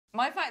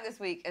My fact this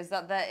week is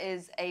that there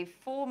is a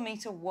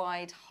 4-metre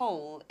wide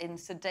hole in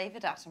Sir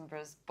David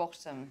Attenborough's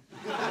bottom.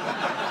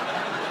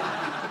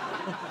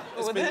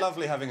 It's been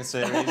lovely having a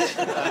series.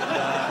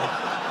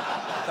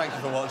 Thank you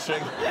for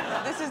watching.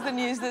 This is the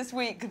news this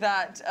week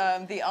that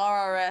the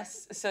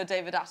RRS Sir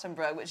David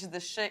Attenborough, which is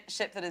the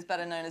ship that is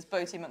better known as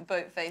Boaty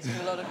McBoatface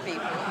to a lot of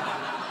people,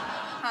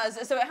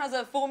 it has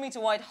a 4-metre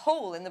wide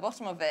hole in the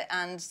bottom of it,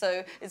 and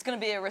so it's going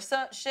to be a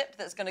research ship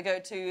that's going to go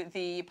to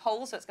the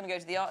poles, so it's going to go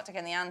to the Arctic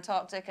and the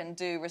Antarctic and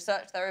do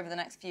research there over the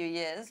next few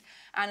years.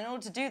 And in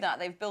order to do that,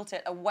 they've built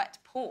it a wet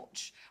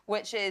porch,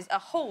 which is a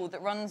hole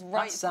that runs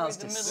right through the middle.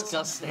 That sounds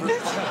disgusting.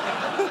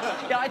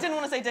 Yeah, I didn't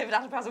want to say David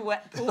Attenborough has a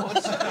wet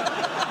porch.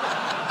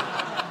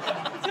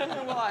 I don't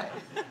know why.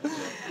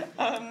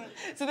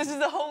 So this is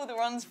the hole that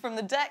runs from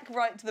the deck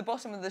right to the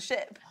bottom of the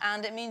ship,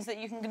 and it means that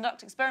you can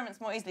conduct experiments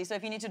more easily. So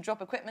if you need to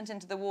drop equipment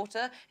into the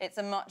water, it's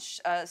a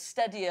much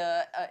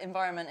steadier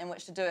environment in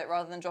which to do it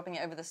rather than dropping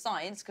it over the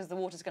sides, because the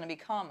water's going to be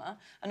calmer.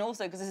 And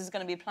also because this is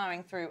going to be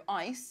ploughing through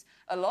ice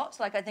a lot.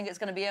 Like, I think it's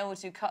going to be able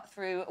to cut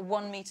through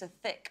 1 metre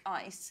thick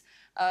ice.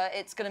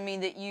 It's going to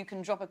mean that you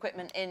can drop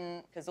equipment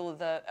in, because all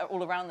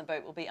around the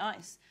boat will be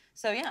ice.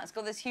 So, yeah, it's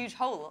got this huge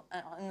hole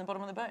in the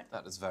bottom of the boat.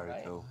 That is very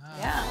cool.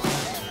 Yeah.